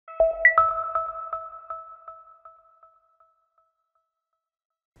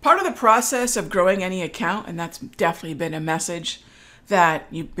Part of the process of growing any account, and that's definitely been a message that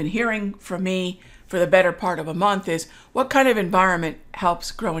you've been hearing from me for the better part of a month, is what kind of environment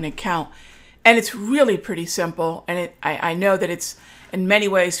helps grow an account. And it's really pretty simple. And I know that it's in many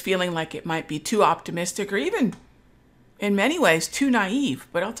ways feeling like it might be too optimistic or even in many ways too naive.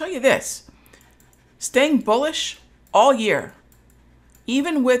 But I'll tell you this, staying bullish all year,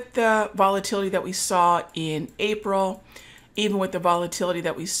 even with the volatility that we saw in April, even with the volatility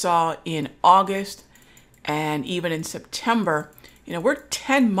that we saw in August, and even in September, you know, we're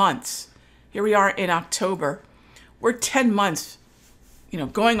 10 months. Here we are in October. We're 10 months, you know,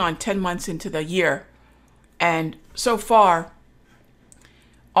 going on 10 months into the year. And so far,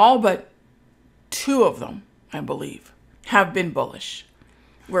 all but 2 of them, I believe, have been bullish.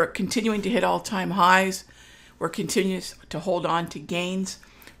 We're continuing to hit all-time highs. We're continuing to hold on to gains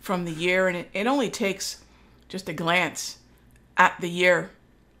from the year. And it only takes just a glance at the year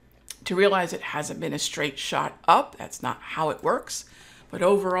to realize it hasn't been a straight shot up. That's not how it works. But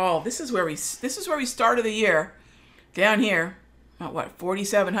overall, this is where we started the year, down here, at what,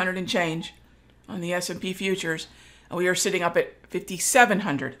 4,700 and change on the S&P futures, and we are sitting up at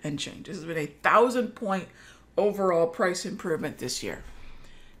 5,700 and change. This has been a 1,000-point overall price improvement this year.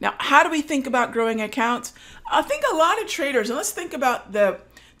 Now, how do we think about growing accounts? I think a lot of traders, and let's think about the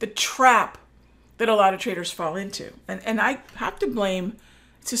trap that a lot of traders fall into. And I have to blame,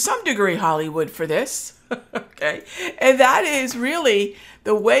 to some degree, Hollywood for this, okay? And that is really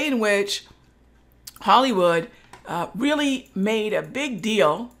the way in which Hollywood really made a big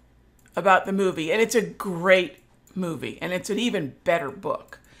deal about the movie. And it's a great movie, and it's an even better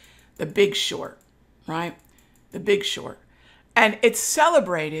book, The Big Short, right? The Big Short. And it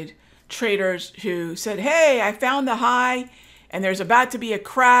celebrated traders who said, hey, I found the high, and there's about to be a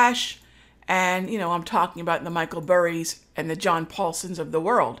crash. And, you know, I'm talking about the Michael Burrys and the John Paulsons of the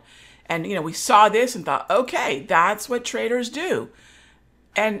world. And, you know, we saw this and thought, okay, that's what traders do.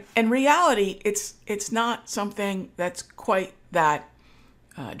 And in reality, it's not something that's quite that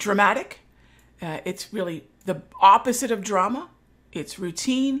dramatic. It's really the opposite of drama. It's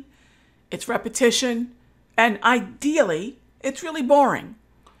routine, it's repetition, and ideally, it's really boring.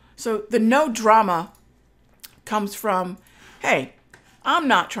 So the no drama comes from, hey, I'm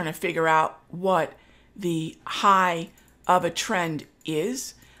not trying to figure out what the high of a trend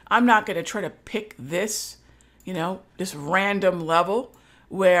is. I'm not going to try to pick this, you know, this random level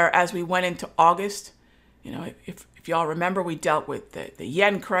where, as we went into August, you know, if y'all remember, we dealt with the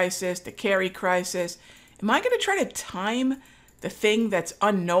yen crisis, the carry crisis. Am I going to try to time the thing that's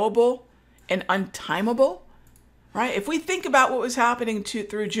unknowable and untimable? Right? If we think about what was happening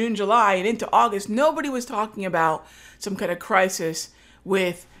through June, July, and into August, nobody was talking about some kind of crisis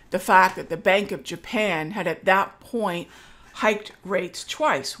with the fact that the Bank of Japan had at that point hiked rates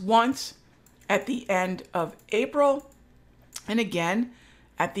twice. Once at the end of April and again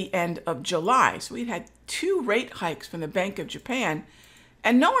at the end of July. So we'd had 2 rate hikes from the Bank of Japan,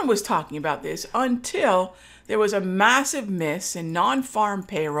 and no one was talking about this until there was a massive miss in non-farm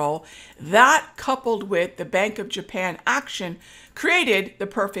payroll. That, coupled with the Bank of Japan action, created the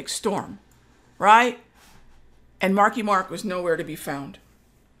perfect storm, right? And Marky Mark was nowhere to be found.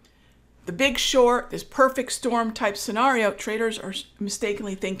 The Big Short, this perfect storm type scenario, traders are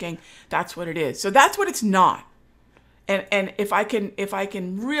mistakenly thinking that's what it is. So that's what it's not. And if I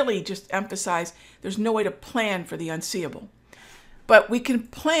can really just emphasize, there's no way to plan for the unseeable. But we can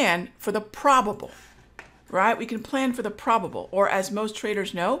plan for the probable, right? We can plan for the probable, or as most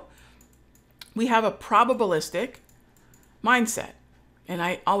traders know, we have a probabilistic mindset. And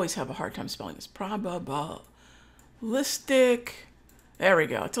I always have a hard time spelling this. Probabilistic. There we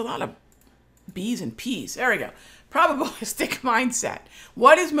go. It's a lot of B's and P's. There we go. Probabilistic mindset.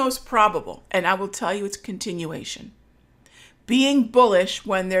 What is most probable? And I will tell you, it's continuation. Being bullish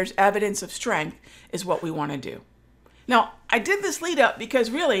when there's evidence of strength is what we want to do. Now, I did this lead up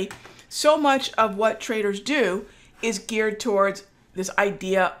because really so much of what traders do is geared towards this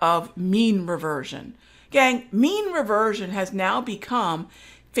idea of mean reversion. Gang, mean reversion has now become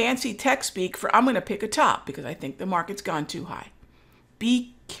fancy tech speak for I'm going to pick a top because I think the market's gone too high.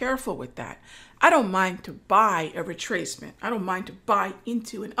 Be careful with that. I don't mind to buy a retracement. I don't mind to buy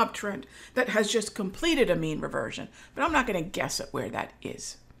into an uptrend that has just completed a mean reversion, but I'm not going to guess at where that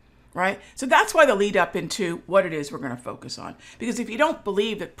is, right? So that's why the lead up into what it is we're going to focus on. Because if you don't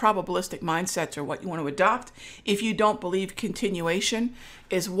believe that probabilistic mindsets are what you want to adopt, if you don't believe continuation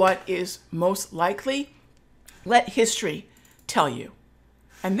is what is most likely, let history tell you.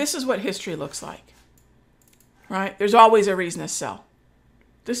 And this is what history looks like, right? There's always a reason to sell.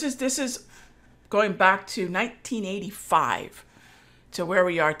 This is going back to 1985. to where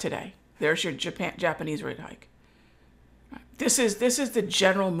we are today. There's your Japanese rate hike. This is the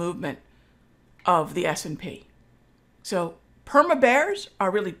general movement of the S&P. So perma bears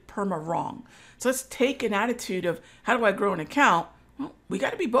are really perma wrong. So let's take an attitude of how do I grow an account? Well, we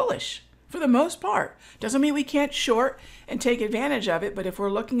got to be bullish for the most part. Doesn't mean we can't short and take advantage of it, but if we're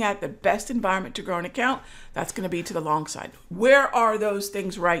looking at the best environment to grow an account, that's going to be to the long side. Where are those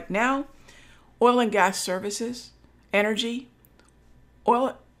things right now? Oil and gas services, energy,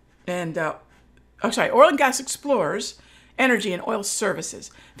 oil and gas explorers, energy and oil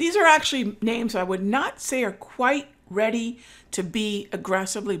services. These are actually names I would not say are quite ready to be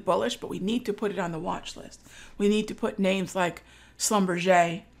aggressively bullish, but we need to put it on the watch list. We need to put names like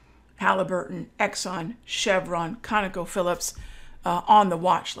Schlumberger, Halliburton, Exxon, Chevron, ConocoPhillips on the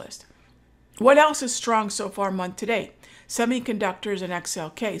watch list. What else is strong so far month to date? Semiconductors and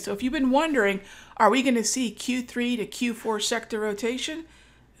XLK. So if you've been wondering, are we going to see Q3 to Q4 sector rotation?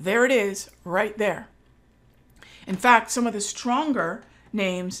 There it is, right there. In fact, some of the stronger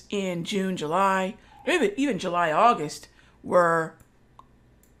names in June, July, even July, August, were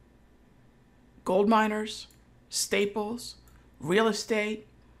gold miners, staples, real estate.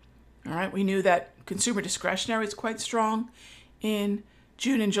 All right, we knew that consumer discretionary is quite strong in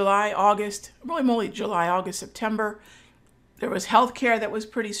June and July, August, really July, August, September. There was healthcare that was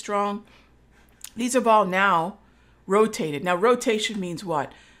pretty strong. These have all now rotated. Now, rotation means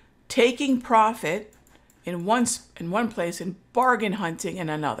what? Taking profit in one place and bargain hunting in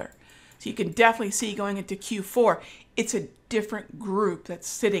another. So you can definitely see going into Q4, it's a different group that's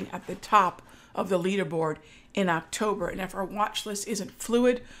sitting at the top of the leaderboard in October. And if our watch list isn't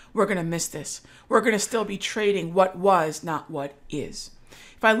fluid, we're going to miss this. We're going to still be trading what was, not what is.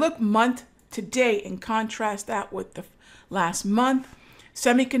 If I look month to date and contrast that with the last month,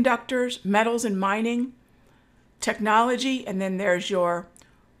 semiconductors, metals and mining, technology, and then there's your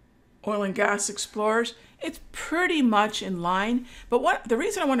oil and gas explorers, it's pretty much in line. But the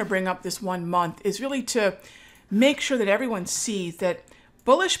reason I want to bring up this 1 month is really to make sure that everyone sees that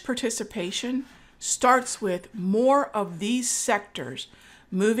bullish participation starts with more of these sectors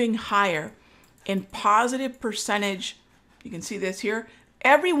moving higher in positive percentage. You can see this here.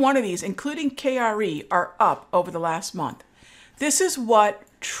 Every one of these, including KRE, are up over the last month. This is what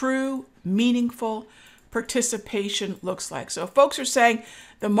true, meaningful participation looks like. So if folks are saying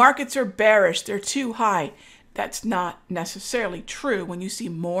the markets are bearish, they're too high, that's not necessarily true when you see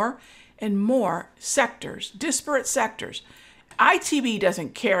more and more sectors, disparate sectors. ITB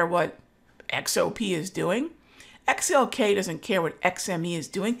doesn't care what XOP is doing. XLK doesn't care what XME is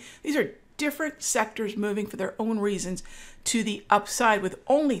doing. These are different sectors moving for their own reasons to the upside, with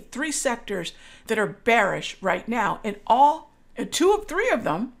only 3 sectors that are bearish right now. And two out of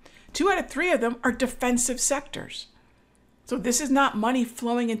three of them are defensive sectors. So this is not money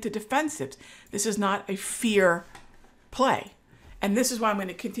flowing into defensives. This is not a fear play. And this is why I'm going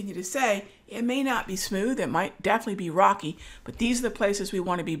to continue to say it may not be smooth. It might definitely be rocky, but these are the places we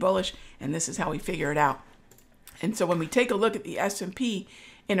want to be bullish, and this is how we figure it out. And so when we take a look at the S&P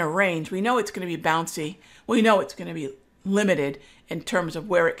in a range, we know it's going to be bouncy. We know it's going to be limited in terms of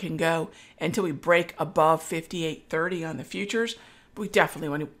where it can go until we break above 58.30 on the futures. But we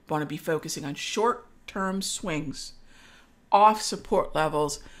definitely want to be focusing on short-term swings off support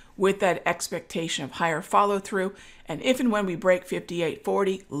levels with that expectation of higher follow-through. And if and when we break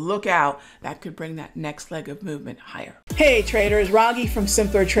 58.40, look out. That could bring that next leg of movement higher. Hey traders, Raghee from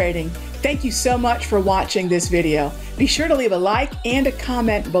Simpler Trading. Thank you so much for watching this video. Be sure to leave a like and a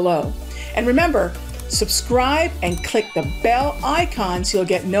comment below. And remember, subscribe and click the bell icon so you'll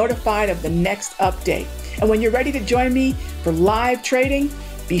get notified of the next update. And when you're ready to join me for live trading,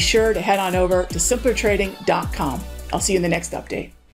 be sure to head on over to simplertrading.com. I'll see you in the next update.